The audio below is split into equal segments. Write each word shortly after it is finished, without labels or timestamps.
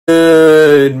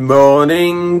Good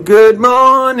morning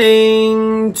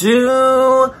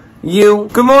to you.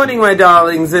 Good morning, my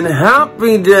darlings, and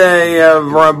happy day,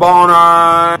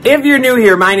 everybody. If you're new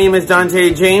here, my name is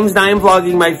Dante James, and I am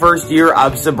vlogging my first year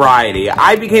of sobriety.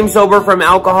 I became sober from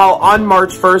alcohol on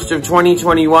March 1st of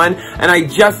 2021, and I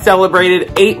just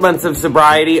celebrated 8 months of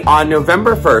sobriety on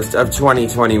November 1st of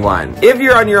 2021. If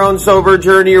you're on your own sober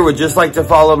journey or would just like to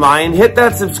follow mine, hit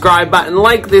that subscribe button,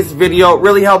 like this video. It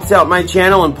really helps out my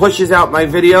channel and pushes out my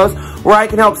videos where I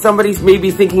can help somebody maybe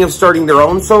thinking of starting their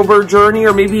own sober journey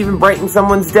or maybe even brighten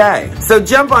someone's day. So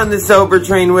jump on the sober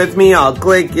train with me. I'll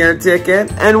click your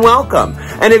ticket and welcome.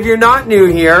 And if you're not new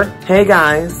here, hey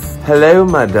guys. Hello,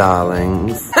 my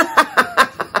darlings.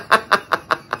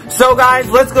 So guys,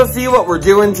 let's go see what we're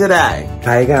doing today.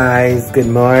 Hi guys, good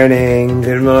morning.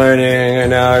 Good morning. I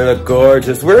know I look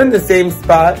gorgeous. We're in the same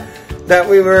spot that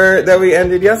we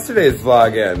ended yesterday's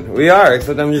vlog in. We are,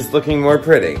 except I'm just looking more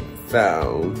pretty.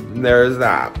 So, there's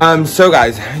that. So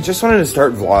guys, I just wanted to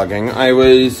start vlogging.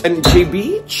 And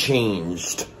JB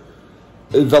changed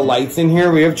the lights in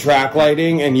here. We have track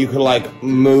lighting, and you can like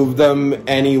move them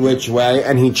any which way,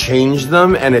 and he changed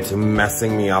them, and it's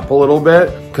messing me up a little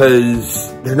bit,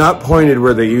 because they're not pointed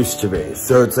where they used to be.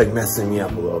 So it's like messing me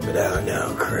up a little bit. Oh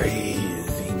no,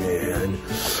 crazy, man.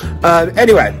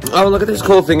 Anyway, oh, look at this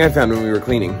cool thing I found when we were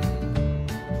cleaning.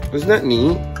 Isn't that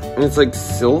neat? And it's like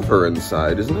silver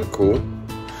inside. Isn't that cool?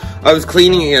 I was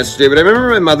cleaning it yesterday, but I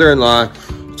remember my mother-in-law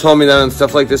told me that on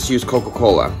stuff like this, use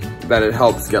Coca-Cola. That it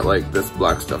helps get like this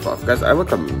black stuff off. Guys, I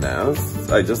look a mess.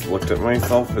 I just looked at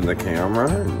myself in the camera.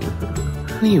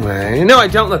 Anyway, no, I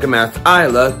don't look a mess. I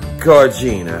look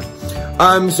gorgina.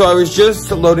 So I was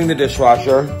just loading the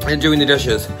dishwasher and doing the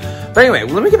dishes. But anyway,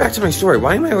 let me get back to my story.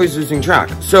 Why am I always losing track?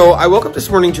 So I woke up this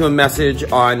morning to a message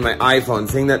on my iPhone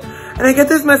saying that, and I get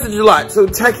this message a lot. So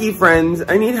techie friends,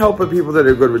 I need help with people that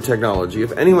are good with technology.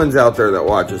 If anyone's out there that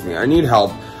watches me, I need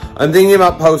help. I'm thinking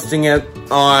about posting it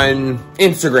on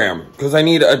Instagram because I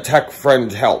need a tech friend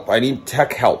help. I need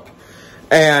tech help.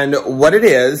 And what it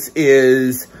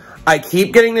is I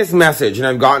keep getting this message, and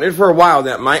I've gotten it for a while,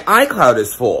 that my iCloud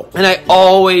is full. And I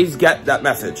always get that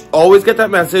message. Always get that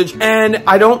message. And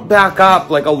I don't back up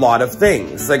like a lot of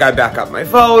things. Like I back up my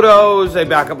photos, I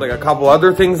back up like a couple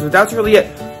other things, but that's really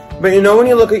it. But you know when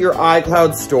you look at your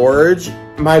iCloud storage,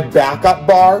 my backup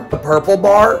bar, the purple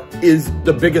bar, is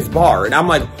the biggest bar. And I'm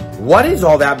like, what is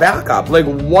all that backup? Like,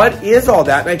 what is all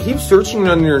that? And I keep searching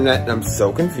on the internet, and I'm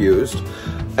so confused.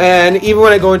 And even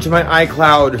when I go into my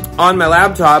iCloud on my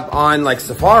laptop on like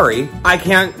Safari, I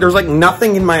can't, there's like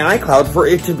nothing in my iCloud for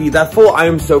it to be that full. I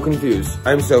am so confused.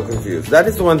 I'm so confused. That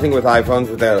is the one thing with iPhones,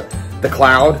 with the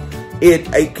cloud.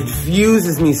 It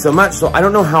confuses me so much. So I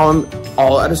don't know how I'm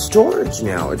all out of storage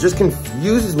now. It just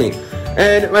confuses me.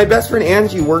 And my best friend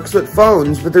Angie works with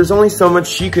phones, but there's only so much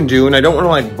she can do, and I don't want to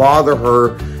like bother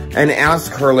her and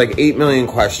ask her like 8 million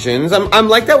questions. I'm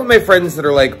like that with my friends that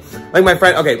are like my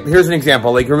friend, okay, here's an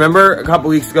example. Like, remember a couple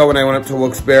weeks ago when I went up to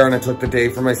Wilkes-Barre and I took the day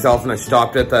for myself and I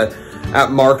stopped at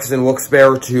Mark's in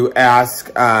Wilkes-Barre to ask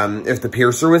if the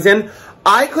piercer was in?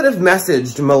 I could have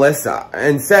messaged Melissa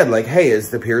and said like, hey,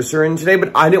 is the piercer in today?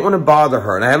 But I didn't want to bother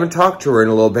her, and I haven't talked to her in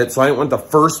a little bit, so I didn't want the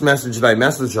first message that I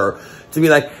messaged her to be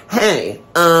like, hey,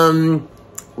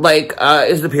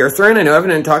 is the piercer in? I know I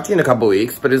haven't talked to you in a couple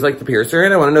weeks, but is like the piercer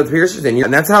in? I want to know if the piercer's in.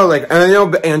 And that's how like, and I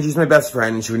know Angie's my best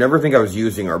friend and she would never think I was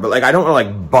using her, but like, I don't want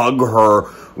to like bug her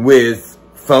with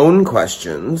phone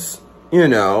questions, you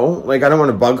know? Like, I don't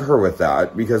want to bug her with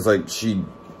that because like she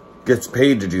gets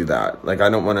paid to do that. Like, I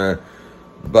don't want to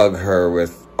bug her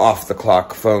with off the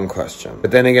clock phone questions. But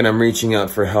then again, I'm reaching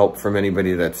out for help from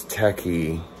anybody that's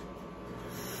techie.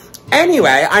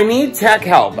 Anyway, I need tech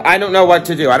help. I don't know what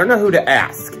to do. I don't know who to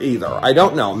ask either. I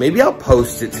don't know. Maybe I'll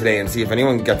post it today and see if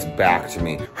anyone gets back to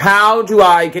me. How do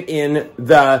I get in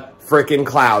the freaking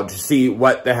cloud to see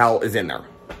what the hell is in there?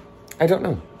 I don't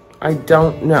know. I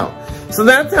don't know. So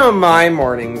that's how my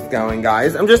morning's going,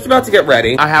 guys. I'm just about to get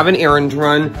ready. I have an errand to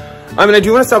run. I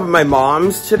do want to stop at my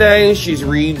mom's today. She's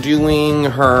redoing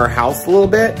her house a little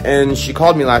bit, and she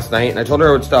called me last night, and I told her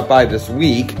I would stop by this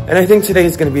week, and I think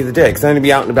today's going to be the day, because I'm going to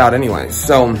be out and about anyway.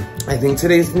 So I think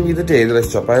today's going to be the day that I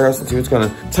stop by her house and see what's going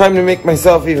on. Time to make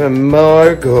myself even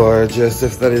more gorgeous,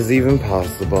 if that is even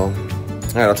possible. All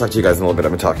right, I'll talk to you guys in a little bit.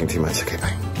 I've been talking too much. Okay,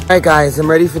 bye. All right, guys, I'm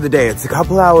ready for the day. It's a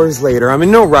couple hours later. I'm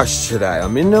in no rush today.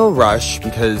 I'm in no rush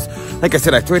because, like I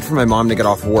said, I have to wait for my mom to get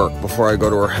off work before I go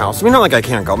to her house. I mean, not like I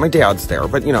can't go. My dad's there,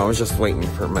 but, you know, I was just waiting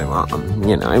for my mom.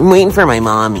 You know, I'm waiting for my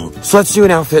mommy. So let's do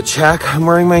an outfit check. I'm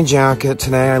wearing my jacket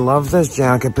today. I love this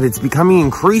jacket, but it's becoming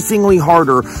increasingly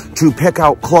harder to pick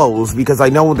out clothes because I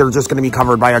know they're just going to be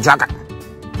covered by a jacket.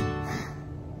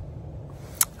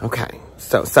 Okay,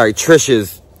 so sorry, Trish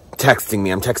is texting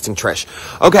me. I'm texting Trish.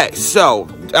 Okay, so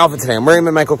outfit today. I'm wearing my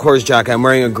Michael Kors jacket. I'm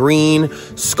wearing a green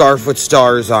scarf with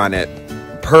stars on it.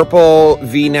 Purple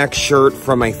V-neck shirt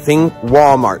from, I think,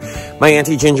 Walmart. My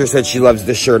Auntie Ginger said she loves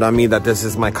this shirt on me, that this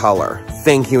is my color.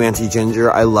 Thank you, Auntie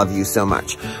Ginger. I love you so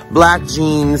much. Black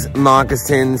jeans,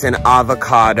 moccasins, and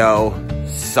avocado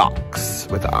socks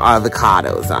with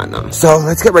avocados on them. So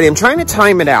let's get ready. I'm trying to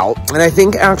time it out, and I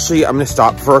think actually I'm gonna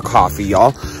stop for a coffee,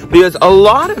 y'all, because a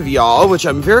lot of y'all, which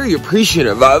I'm very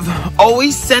appreciative of,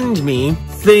 always send me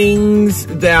things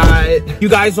that you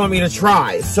guys want me to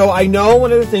try. So I know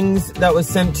one of the things that was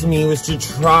sent to me was to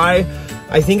try,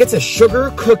 I think it's a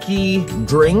sugar cookie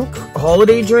drink,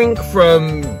 holiday drink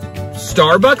from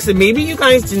Starbucks, and maybe you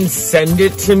guys didn't send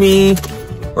it to me,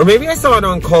 or maybe I saw it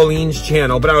on Colleen's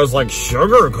channel, but I was like,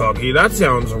 sugar cookie? That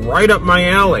sounds right up my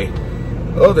alley.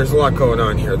 Oh, there's a lot going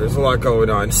on here. There's a lot going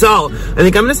on. So, I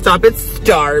think I'm gonna stop at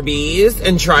Starbucks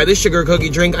and try the sugar cookie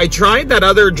drink. I tried that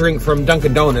other drink from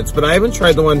Dunkin' Donuts, but I haven't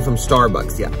tried the one from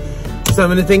Starbucks yet. So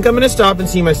I'm gonna stop and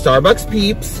see my Starbucks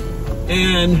peeps.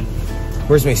 And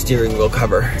where's my steering wheel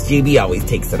cover? JB always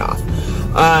takes it off.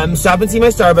 Stop and see my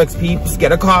Starbucks peeps,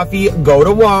 get a coffee, go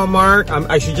to Walmart.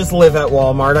 I should just live at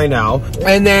Walmart, I know.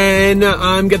 And then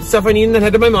get the stuff I need and then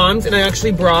head to my mom's. And I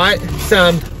actually brought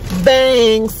some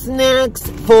bang snacks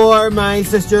for my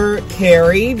sister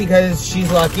Carrie, because she's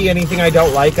lucky. Anything I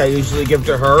don't like, I usually give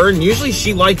to her, and usually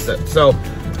she likes it. So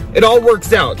it all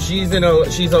works out. She's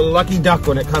a lucky duck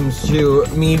when it comes to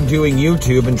me doing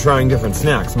YouTube and trying different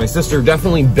snacks. My sister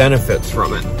definitely benefits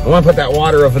from it. I want to put that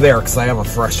water over there because I have a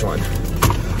fresh one.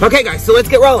 Okay, guys, so let's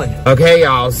get rolling. Okay,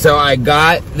 y'all, so I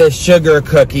got the sugar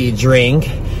cookie drink.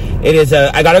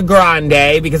 I got a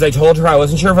grande because I told her I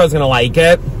wasn't sure if I was gonna like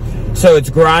it. So it's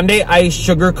grande iced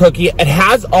sugar cookie. It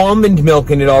has almond milk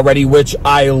in it already, which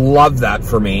I love that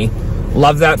for me.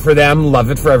 Love that for them, love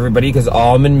it for everybody, because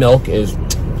almond milk is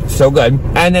so good.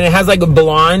 And then it has like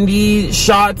blondie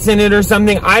shots in it or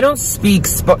something. I don't speak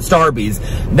Starbies.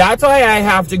 That's why I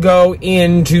have to go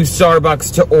into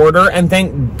Starbucks to order, and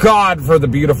thank God for the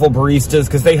beautiful baristas,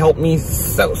 because they help me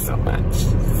so much.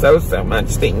 So much.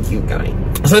 Thank you, guys.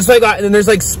 So that's what I got. And then there's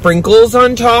like sprinkles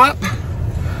on top.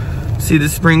 See the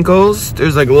sprinkles?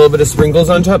 There's like a little bit of sprinkles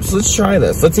on top. So let's try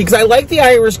this. Let's see, because I like the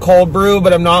Irish cold brew,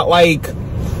 but I'm not like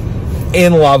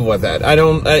in love with it. I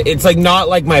don't, it's like not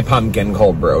like my pumpkin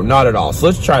cold brew. Not at all. So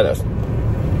let's try this.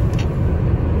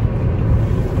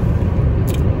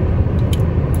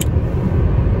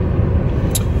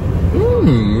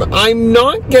 I'm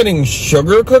not getting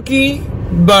sugar cookie,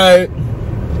 but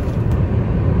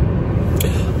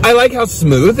I like how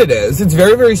smooth it is. It's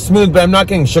very, very smooth, but I'm not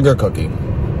getting sugar cookie.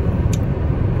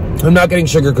 I'm not getting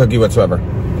sugar cookie whatsoever.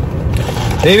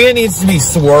 Maybe it needs to be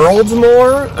swirled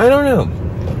more. I don't know.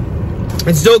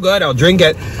 It's still good. I'll drink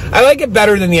it. I like it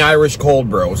better than the Irish cold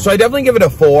brew. So I definitely give it a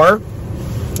 4.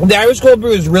 The Irish cold brew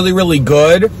is really, really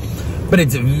good, but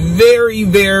it's very,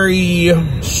 very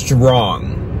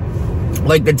strong.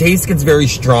 Like the taste gets very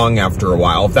strong after a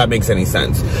while, if that makes any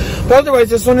sense. But otherwise,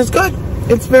 this one is good.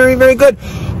 It's very, very good.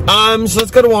 So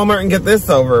let's go to Walmart and get this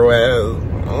over with.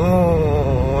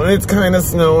 Oh, it's kind of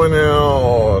snowing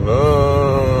out.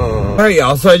 All right,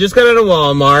 y'all. So I just got out of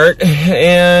Walmart,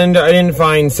 and I didn't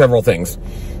find several things.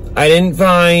 I didn't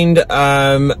find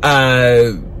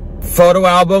a photo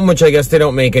album, which I guess they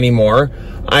don't make anymore.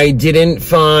 I didn't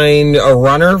find a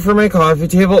runner for my coffee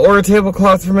table or a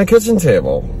tablecloth for my kitchen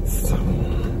table. So,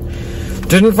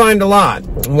 didn't find a lot.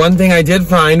 One thing I did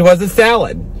find was a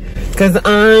salad, because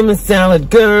I'm a salad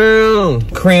girl.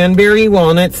 Cranberry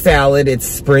walnut salad. It's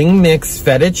spring mix,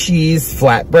 feta cheese,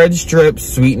 flatbread strips,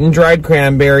 sweetened dried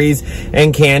cranberries,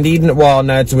 and candied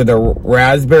walnuts with a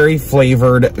raspberry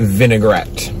flavored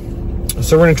vinaigrette.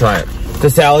 So we're gonna try it. The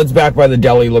salads back by the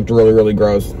deli looked really, really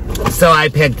gross. So I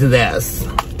picked this.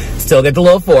 Still get the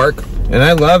little fork. And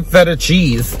I love feta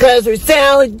cheese. Cause we're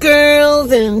salad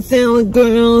girls, and salad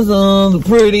girls are the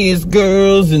prettiest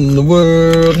girls in the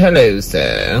world. Hello,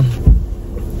 sir.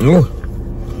 Ooh.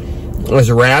 There's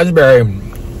a raspberry.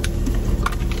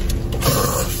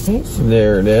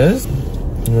 There it is.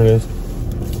 There it is.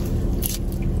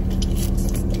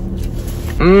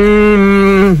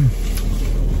 Mmm.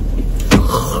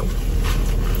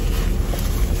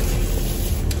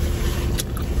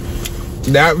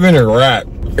 That vinaigrette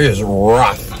is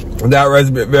rough. That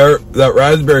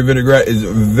raspberry vinaigrette is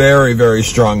very, very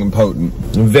strong and potent.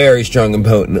 Very strong and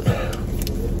potent.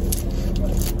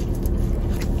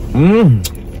 Mmm.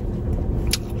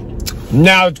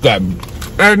 Now it's good.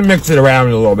 I have to mix it around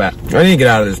a little bit. I need to get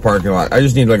out of this parking lot. I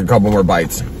just need like a couple more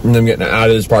bites, and I'm getting out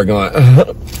of this parking lot.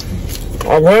 I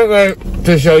can't wait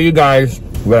to show you guys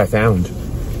what I found.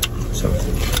 So,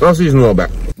 I'll season a little bit.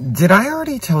 Did I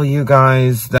already tell you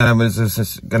guys that I was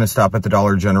just gonna stop at the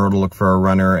Dollar General to look for a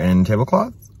runner and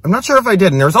tablecloth? I'm not sure if I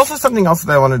did. And there was also something else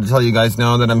that I wanted to tell you guys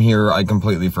now that I'm here. I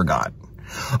completely forgot.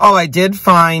 Oh, I did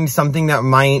find something that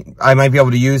I might be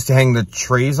able to use to hang the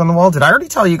trays on the wall. Did I already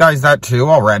tell you guys that too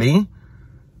already?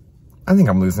 I think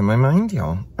I'm losing my mind,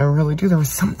 y'all. I really do. There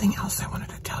was something else I wanted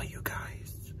to tell you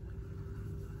guys.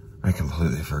 I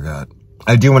completely forgot.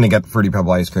 I do want to get Fruity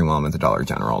Pebble ice cream while I'm at the Dollar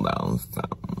General though, so.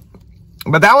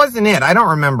 But that wasn't it. I don't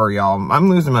remember, y'all. I'm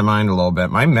losing my mind a little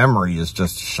bit. My memory is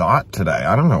just shot today.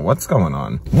 I don't know what's going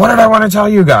on. What did I want to tell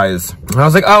you guys? I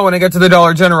was like, oh, when I get to the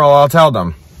Dollar General, I'll tell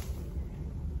them.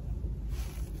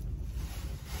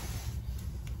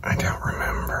 I don't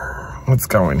remember. Let's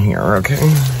go in here, okay?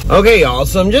 Okay, y'all.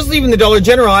 So I'm just leaving the Dollar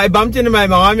General. I bumped into my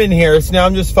mom in here, so now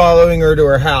I'm just following her to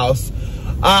her house.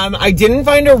 I didn't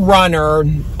find a runner.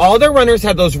 All their runners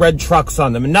had those red trucks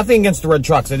on them. And nothing against the red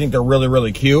trucks. I think they're really,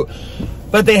 really cute.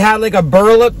 But they had like a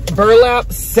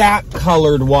burlap sack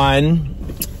colored one.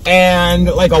 And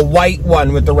like a white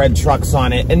one with the red trucks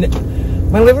on it. And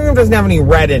my living room doesn't have any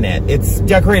red in it. It's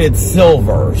decorated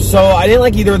silver. So I didn't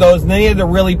like either of those. And then they had the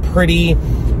really pretty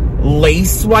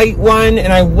lace white one,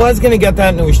 and I was gonna get that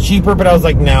and it was cheaper, but I was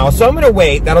like, no. So I'm gonna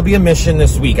wait. That'll be a mission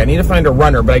this week. I need to find a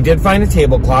runner, but I did find a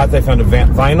tablecloth. I found a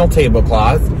vinyl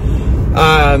tablecloth.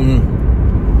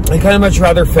 I kind of much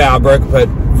rather fabric, but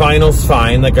vinyl's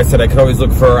fine. Like I said, I could always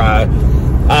look for a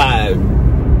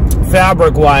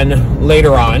fabric one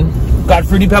later on. Got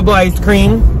Fruity Pebble ice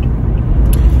cream.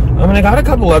 I got a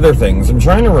couple other things. I'm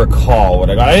trying to recall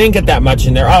what I got. I didn't get that much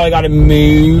in there. Oh, I got a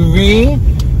movie.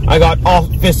 I got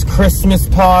Office Christmas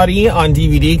Party on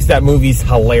DVD because that movie's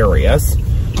hilarious.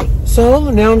 So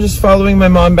now I'm just following my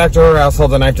mom back to her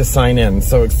household and I have to sign in,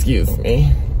 so excuse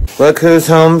me. Look who's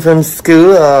home from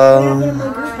school.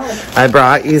 I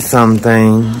brought you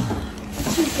something.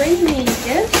 She brings me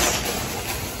gifts.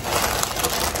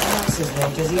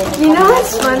 You know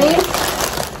what's funny?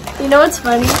 You know what's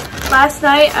funny? Last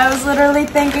night I was literally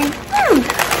thinking, I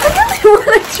really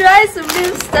want to try some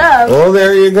new stuff. Well,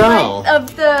 there you go. Like,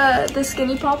 of the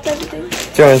Skinny Pop type of thing.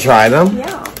 Do you want to try them?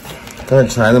 Yeah. Go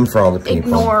ahead, try them for all the people.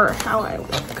 Ignore how I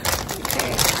look.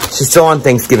 Okay. She's still on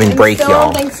Thanksgiving break, y'all. Still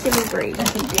on Thanksgiving break.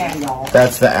 Yeah, y'all.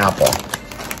 That's the apple.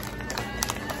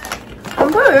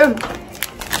 I'm good.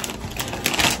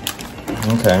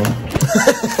 Okay.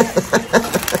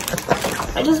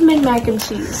 I just made mac and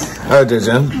cheese. Oh, did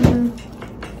you?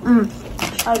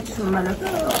 I just remember.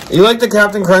 You like the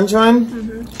Captain Crunch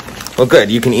one? Well,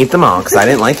 good. You can eat them all because I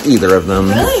didn't like either of them.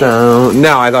 Really? So,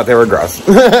 no, I thought they were gross.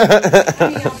 Well,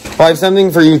 I have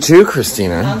something for you too,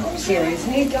 Christina.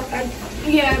 Seriously?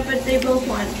 Yeah, but they both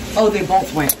went. Oh, they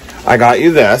both went. I got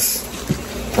you this.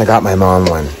 I got my mom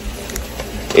one.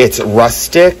 It's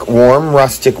rustic, warm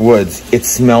rustic woods. It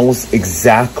smells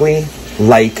exactly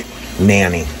like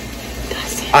Nanny.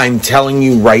 I'm telling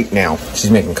you right now. She's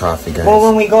making coffee, guys. Well,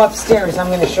 when we go upstairs, I'm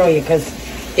going to show you because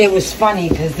it was funny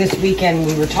because this weekend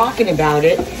we were talking about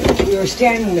it. We were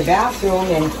standing in the bathroom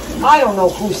and I don't know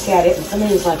who said it. And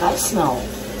somebody was like, I smell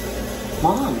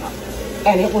Mom.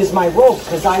 And it was my robe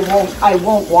because I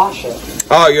won't wash it.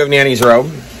 Oh, you have Nanny's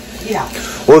robe? Yeah.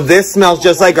 Well, this smells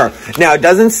just like her. Now, it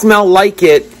doesn't smell like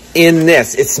it in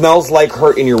this. It smells like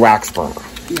her in your wax burner.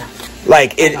 Yeah.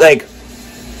 Like,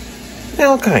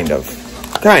 well, kind of.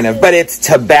 Kind of, but it's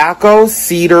tobacco,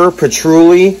 cedar,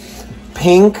 patchouli,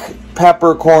 pink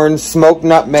peppercorn, smoked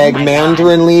nutmeg,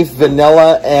 mandarin leaf,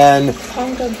 vanilla, and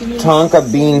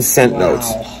tonka bean scent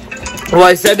notes. Well,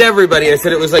 I said to everybody, I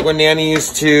said it was like when Nanny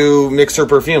used to mix her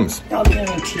perfumes. I'll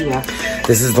guarantee you.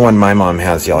 This is the one my mom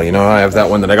has, y'all. You know I have that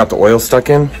one that I got the oil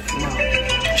stuck in?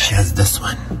 She has this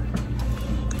one.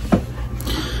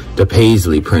 The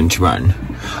Paisley print one.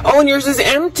 Oh, and yours is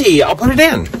empty. I'll put it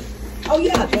in. Oh,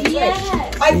 yeah, that's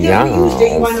right. I've never used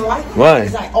it. You want to know why? Why?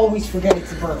 Because I always forget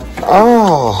it's a burner.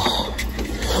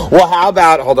 Oh. Well, how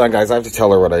about, hold on, guys. I have to tell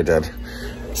her what I did.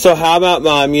 So how about,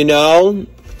 Mom, you know,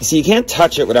 so you can't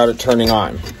touch it without it turning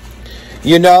on.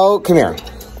 You know, come here.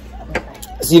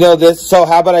 So you know this, so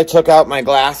how about I took out my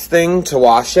glass thing to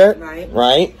wash it?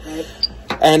 Right?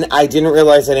 And I didn't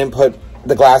realize I didn't put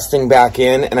the glass thing back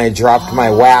in, and I dropped my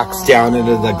wax down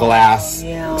into the glass.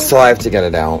 Yeah. So I have to get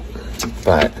it out.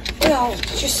 But well,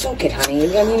 just soak it,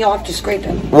 honey. I mean, you'll have to scrape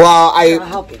it. Well, I'll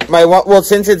help you. Well,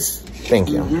 since it's, thank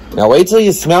you. Now wait till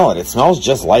you smell it. It smells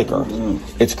just like her.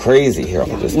 It's crazy. Here,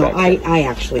 I'll just I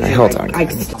actually hold on.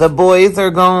 The boys are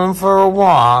going for a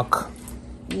walk.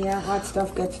 Yeah, hot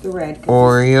stuff gets the red.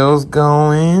 Oreo's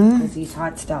going. Because he's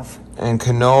hot stuff. And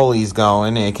cannoli's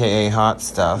going, aka hot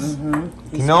stuff.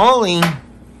 Cannoli.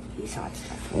 He's hot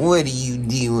stuff. What are you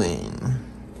doing?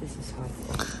 This is hot.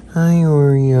 Hi,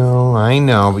 Oreo. I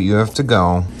know, but you have to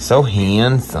go. So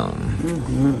handsome.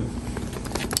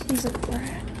 He's a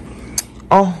brat.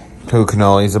 Oh, who?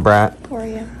 Cannoli's a brat?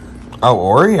 Oreo. Oh,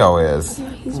 Oreo is. Yeah,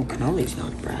 he's a brat. Cannoli's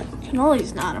not a brat.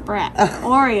 Cannoli's not a brat.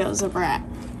 Oreo's a brat.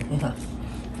 Yeah.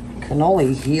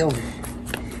 Cannoli,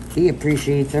 he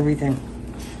appreciates everything.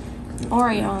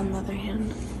 Oreo, on the other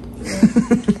hand.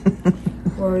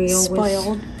 Oreo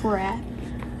Spoiled brat.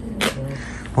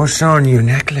 What's on your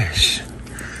necklace?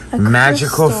 A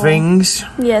Magical crystal. things?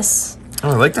 Yes.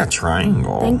 Oh, I like that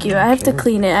triangle. Thank you. I have to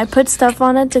clean it. I put stuff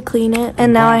on it to clean it,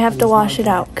 and now I have to wash it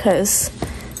out because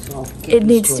it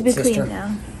needs to be cleaned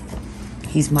now.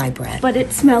 He's my brat. But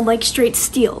it smelled like straight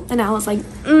steel, and I was like,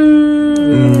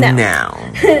 no.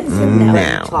 Now. So no.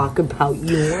 Now. Talk about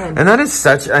you. And that is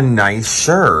such a nice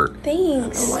shirt.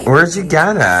 Thanks. Where'd you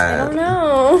get it? I don't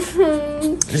know.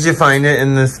 Did you find it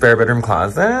in the spare bedroom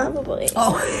closet? Probably.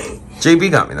 Oh, JB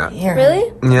got me that. here.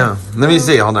 Really? Yeah. Let me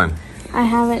see. Hold on. I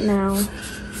have it now.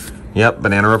 Yep,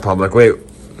 Banana Republic. Wait.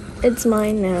 It's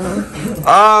mine now.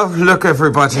 Oh, look,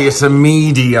 everybody. It's a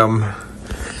medium.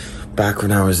 Back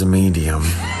when I was a medium.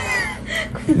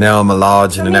 Now I'm a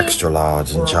large and an extra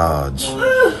large in charge.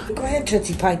 Go ahead,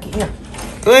 Tootsie Pike. Here.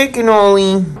 Hey,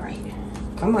 Cannoli. Right.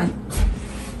 Come on.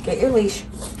 Get your leash.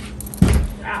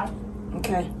 Ow.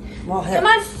 Okay. Well, here. Come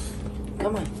on.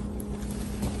 Come on.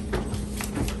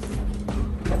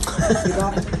 You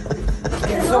got it.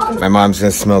 Get it open. My mom's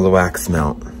gonna smell the wax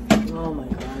melt. Oh my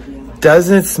God, yeah.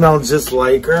 Doesn't it smell just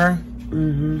like her?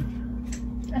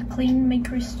 Mm-hmm. A clean me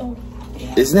crystal.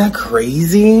 Isn't that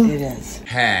crazy? It is.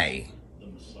 Hey,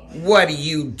 what are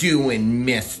you doing,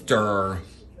 mister?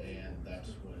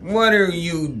 What are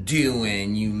you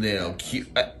doing, you little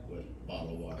cute...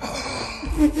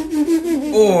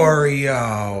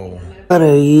 Oreo. What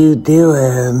are you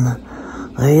doing?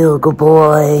 Are you a good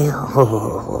boy?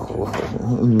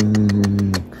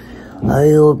 Are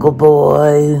you a good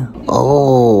boy?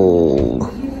 Oh.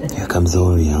 Here comes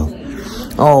Oreo.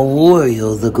 Oh,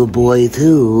 Oreo's a good boy,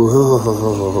 too.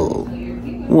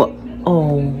 What?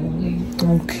 Oh,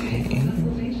 okay.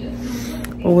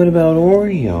 Well, what about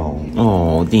Oreo?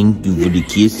 Oh, thank you for the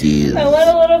kisses. I went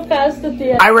a little fast at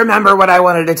the end. I remember what I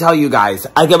wanted to tell you guys.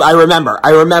 I remember.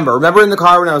 Remember in the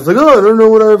car when I was like, oh, I don't know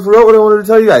what I forgot what I wanted to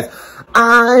tell you guys.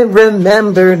 I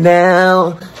remember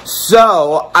now.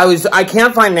 So, I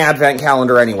can't find an advent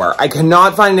calendar anywhere. I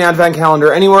cannot find an advent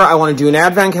calendar anywhere. I want to do an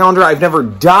advent calendar. I've never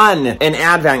done an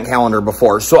advent calendar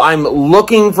before. So, I'm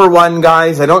looking for one,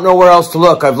 guys. I don't know where else to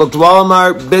look. I've looked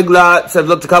Walmart, Big Lots. I've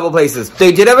looked a couple places.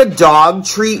 They did have a dog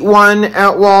treat one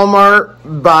at Walmart,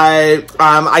 but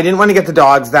I didn't want to get the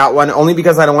dogs that one, only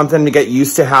because I don't want them to get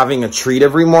used to having a treat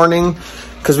every morning,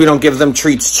 because we don't give them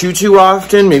treats too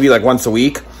often, maybe like once a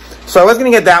week. So I was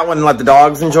going to get that one and let the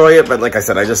dogs enjoy it, but like I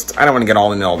said, I don't want to get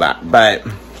all into all that. But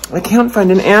I can't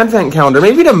find an advent calendar.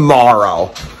 Maybe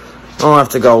tomorrow I'll have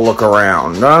to go look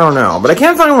around. I don't know, but I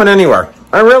can't find one anywhere.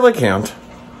 I really can't.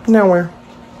 Nowhere.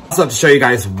 I also have to show you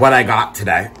guys what I got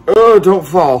today. Oh, don't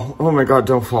fall. Oh my God,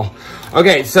 don't fall.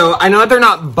 Okay, so I know that they're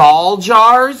not ball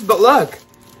jars, but look.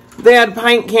 They had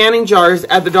pint canning jars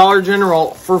at the Dollar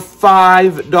General for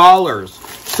 $5.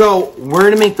 So, we're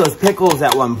going to make those pickles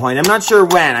at one point. I'm not sure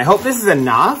when. I hope this is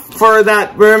enough for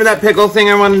that. Remember that pickle thing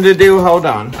I wanted to do? Hold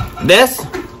on. This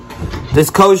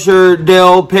kosher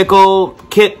dill pickle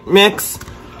kit mix.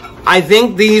 I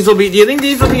think these will be, do you think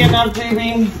these will be enough,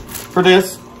 JB, for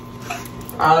this?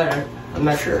 I'm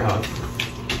not sure how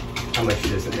much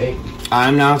does it make?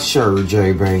 I'm not sure,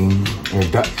 JB.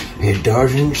 It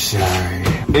doesn't say.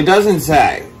 It doesn't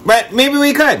say. But maybe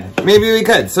we could. Maybe we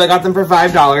could. So I got them for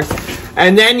 $5.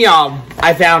 And then, y'all,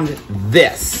 I found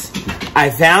this. I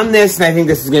found this, and I think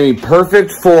this is going to be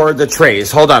perfect for the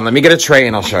trays. Hold on. Let me get a tray,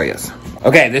 and I'll show you.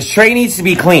 Okay, this tray needs to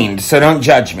be cleaned, so don't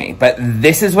judge me. But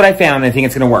this is what I found, and I think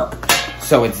it's going to work.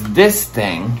 So it's this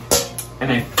thing.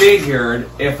 And I figured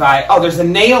if oh, there's a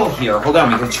nail here. Hold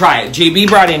on, we can try it. JB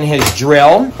brought in his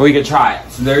drill. We could try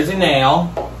it. So there's a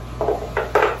nail.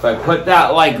 If I put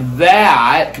that like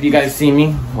that, could you guys see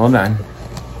me? Hold on.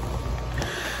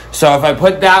 So if I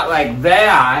put that like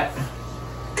that,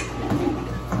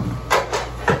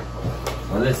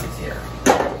 well, this is here.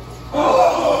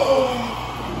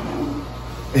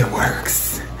 It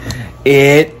works.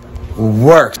 It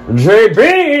works.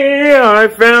 JB, I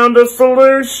found a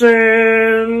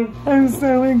solution. I'm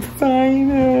so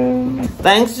excited.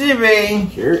 Thanks,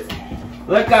 JB. Sure.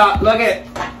 Look out, look at.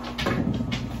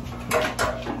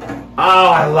 Oh,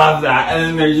 I love that. And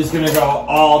then they're just gonna go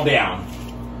all down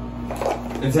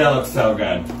until it looks so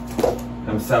good.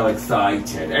 I'm so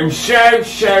excited. I'm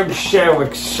so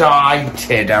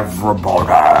excited,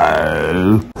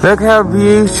 everybody. Look how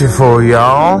beautiful,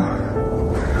 y'all.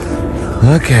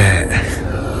 Look at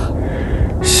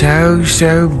it.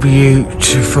 So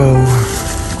beautiful.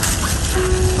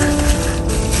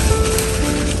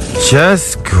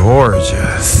 Just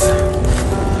gorgeous.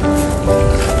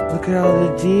 Look at all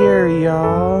the deer,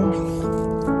 y'all.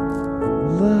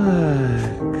 Look.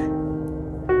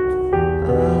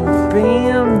 Oh,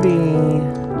 Bambi.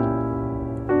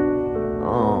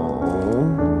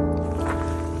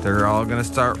 Oh. They're all gonna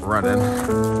start running.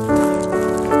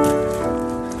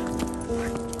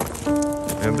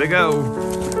 Here they go.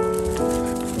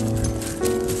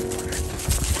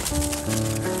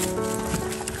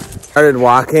 Started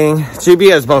walking.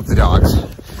 GB has both the dogs.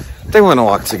 They want to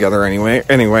walk together anyway.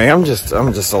 I'm just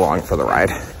along for the ride.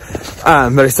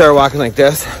 But I started walking like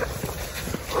this,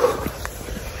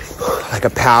 like a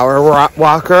power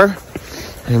walker.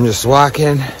 And I'm just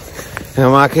walking, and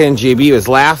I'm walking. And GB was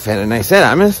laughing, and I said,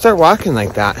 "I'm gonna start walking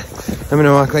like that. I'm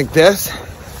gonna walk like this."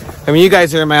 I mean, you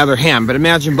guys are in my other hand, but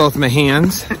imagine both my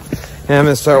hands. And I'm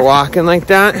gonna start walking like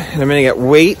that, and I'm gonna get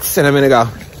weights, and I'm gonna go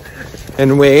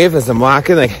and wave as I'm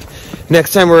walking. Like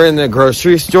next time we're in the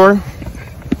grocery store,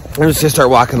 I'm just gonna start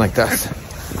walking like this.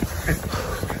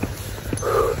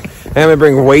 And I'm gonna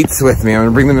bring weights with me. I'm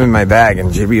gonna bring them in my bag,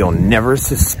 and JB will never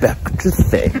suspect a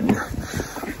thing.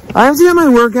 I have to get my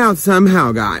workout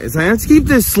somehow, guys. I have to keep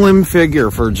this slim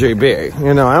figure for JB.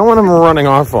 You know, I don't want him running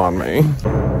off on me.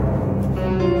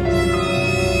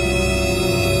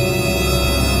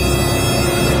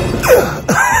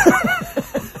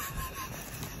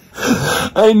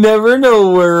 I never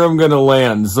know where I'm gonna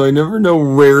land, so I never know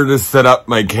where to set up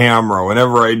my camera.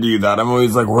 Whenever I do that, I'm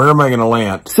always like, where am I gonna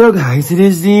land? So guys, it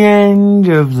is the end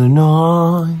of the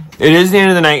night. It is the end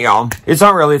of the night, y'all. It's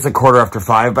not really, it's like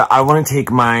 5:15, but I want to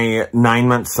take my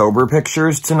 9-month sober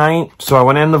pictures tonight. So I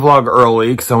want to end the vlog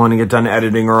early, because I want to get done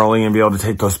editing early and be able to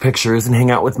take those pictures and hang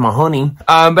out with my honey.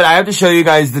 But I have to show you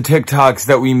guys the TikToks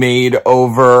that we made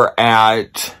over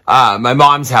at my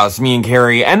mom's house, me and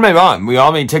Carrie and my mom. We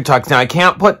all made TikToks. Now I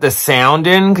can't put the sound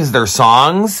in because they're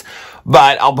songs,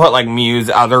 but I'll put like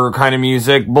other kind of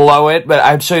music below it. But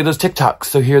I have to show you those TikToks.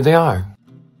 So here they are.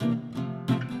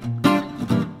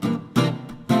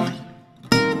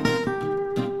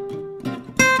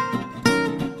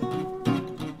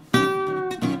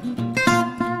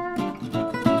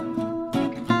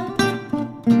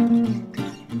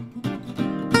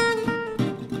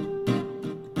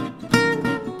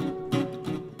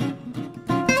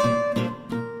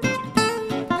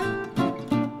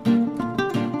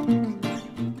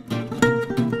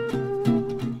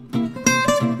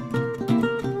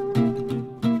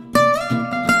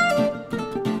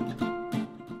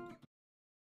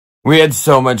 We had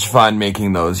so much fun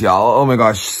making those, y'all. Oh my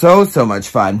gosh, so much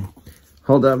fun.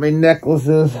 Hold up, my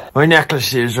necklaces. My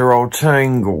necklaces are all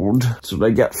tangled. That's what I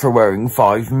get for wearing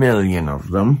 5 million of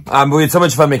them. But we had so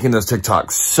much fun making those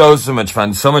TikToks. So much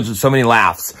fun. So many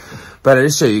laughs. But I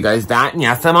just show you guys that. And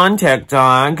yes, I'm on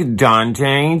TikTok.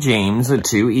 Dante James with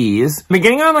 2 E's. I'm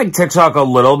getting on like TikTok a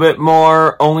little bit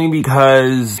more, only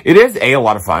because it is a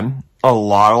lot of fun. A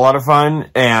lot of fun,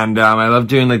 and I love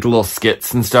doing like the little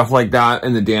skits and stuff like that,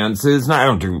 and the dances. I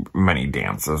don't do many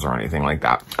dances or anything like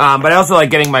that, but I also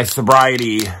like getting my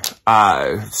sobriety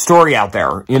story out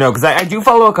there, you know, because I do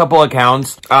follow a couple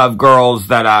accounts of girls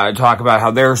that talk about how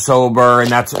they're sober,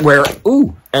 and that's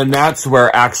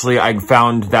where actually I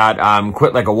found that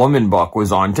Quit Like a Woman book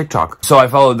was on TikTok. So I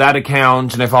followed that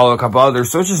account, and I follow a couple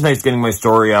others. So it's just nice getting my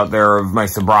story out there of my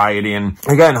sobriety. And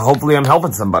again, hopefully I'm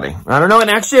helping somebody. I don't know. And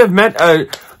actually I've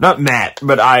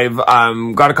but I've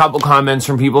got a couple comments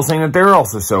from people saying that they're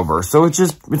also sober. So it's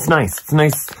nice. It's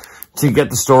nice to get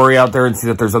the story out there and see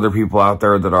that there's other people out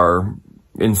there that are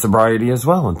in sobriety as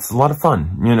well. It's a lot of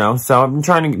fun, you know? So I've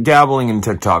been dabbling in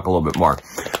TikTok a little bit more.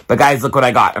 But guys, look what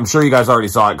I got. I'm sure you guys already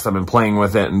saw it because I've been playing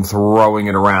with it and throwing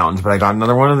it around. But I got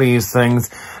another one of these things.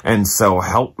 And so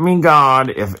help me God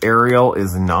if Ariel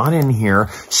is not in here.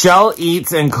 Shell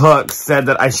Eats and Cooks said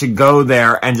that I should go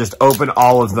there and just open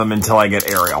all of them until I get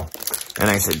Ariel. And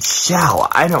I said, Shell,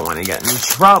 I don't want to get in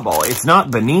trouble. It's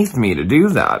not beneath me to do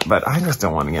that, but I just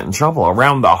don't want to get in trouble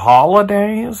around the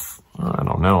holidays. I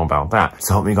don't know about that.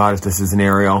 So help me God if this is an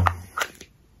Ariel.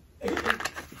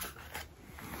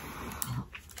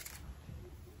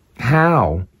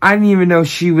 How? I didn't even know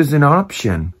she was an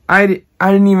option. I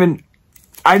didn't even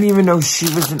know she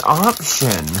was an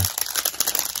option.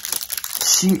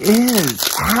 She is.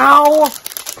 How?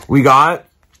 We got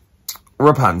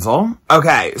Rapunzel.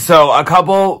 Okay, so a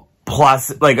couple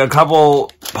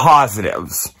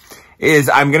positives is,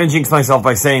 I'm going to jinx myself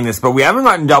by saying this, but we haven't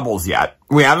gotten doubles yet.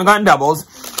 We haven't gotten doubles.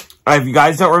 If you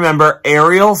guys don't remember,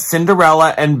 Ariel,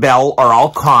 Cinderella, and Belle are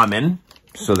all common.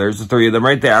 So there's the 3 of them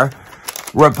right there.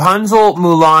 Rapunzel,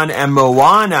 Mulan, and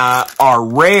Moana are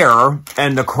rare,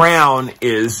 and the crown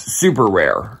is super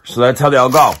rare. So that's how they all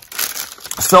go.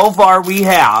 So far, we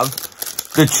have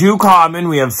the 2 common.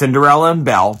 We have Cinderella and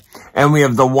Belle, and we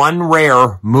have the 1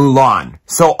 rare, Mulan.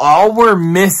 So all we're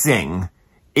missing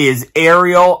is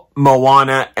Ariel,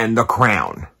 Moana, and the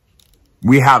crown.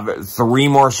 We have 3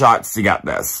 more shots to get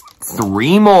this.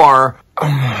 3 more.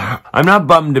 I'm not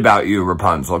bummed about you,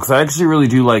 Rapunzel, because I actually really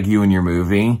do like you in your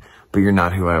movie. But you're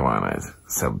not who I wanted.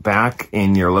 So back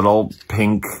in your little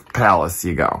pink palace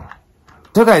you go.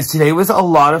 So guys, today was a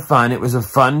lot of fun. It was a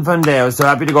fun day. I was so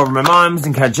happy to go over to my mom's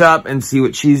and catch up and see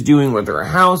what she's doing with her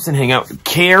house and hang out with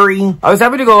Carrie. I was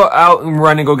happy to go out and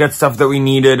run and go get stuff that we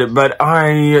needed, but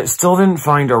I still didn't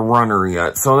find a runner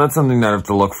yet. So that's something that I have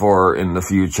to look for in the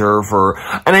future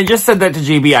and I just said that to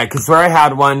JB. I could swear I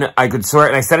had one. I could swear,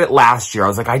 and I said it last year. I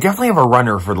was like, I definitely have a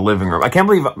runner for the living room. I can't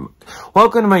believe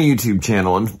welcome to my YouTube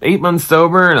channel. I'm 8 months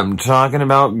sober and I'm talking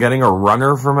about getting a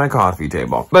runner for my coffee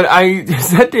table. But I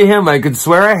said to him, I could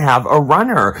swear I have a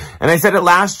runner. And I said it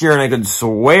last year and I could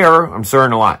swear, I'm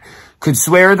swearing a lot, could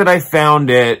swear that I found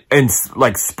it in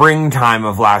like springtime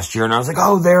of last year. And I was like,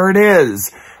 oh, there it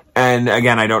is. And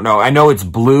again, I don't know. I know it's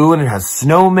blue and it has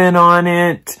snowmen on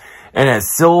it and it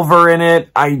has silver in it.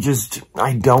 I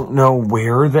don't know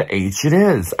where the H it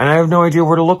is. And I have no idea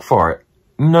where to look for it.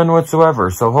 None whatsoever.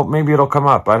 So hope maybe it'll come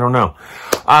up. I don't know.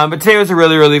 But today was a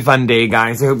really, really fun day,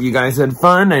 guys. I hope you guys had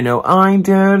fun. I know I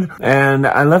did. And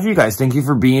I love you guys. Thank you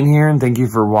for being here and thank you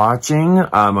for watching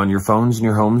on your phones and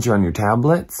your homes or on your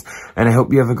tablets. And I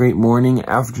hope you have a great morning,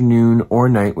 afternoon, or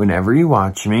night whenever you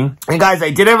watch me. And guys,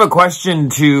 I did have a question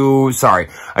to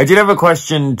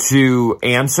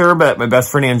answer, but my best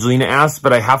friend Angelina asked,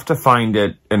 but I have to find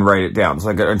it and write it down. So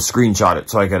I could screenshot it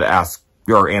so I could ask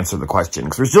or answer the question.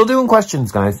 Because we're still doing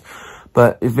questions, guys.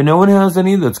 But if no one has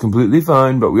any, that's completely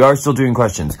fine. But we are still doing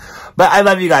questions. But I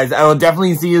love you guys. I will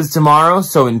definitely see you tomorrow.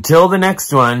 So until the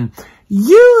next one,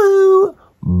 you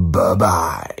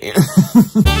bye-bye.